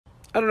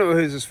I don't know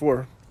who this is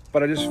for,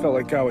 but I just felt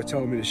like God was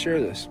telling me to share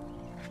this.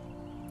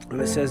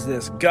 And it says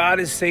this: God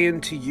is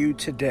saying to you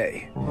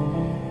today,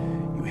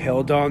 you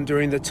held on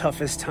during the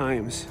toughest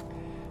times.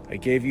 I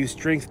gave you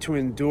strength to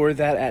endure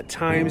that. At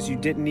times you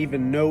didn't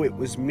even know it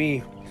was me.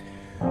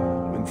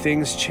 When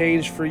things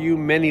changed for you,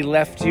 many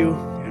left you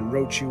and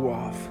wrote you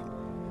off.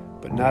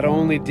 But not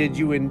only did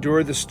you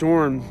endure the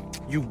storm,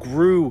 you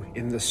grew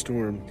in the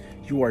storm.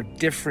 You are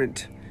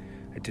different.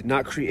 I did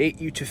not create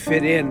you to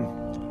fit in.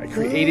 I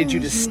created you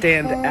to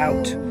stand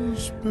out.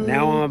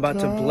 Now I'm about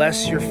to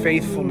bless your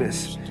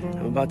faithfulness.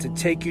 I'm about to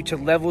take you to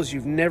levels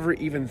you've never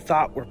even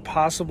thought were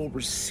possible.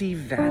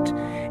 Receive that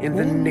in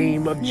the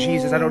name of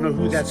Jesus. I don't know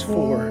who that's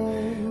for,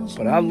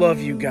 but I love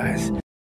you guys.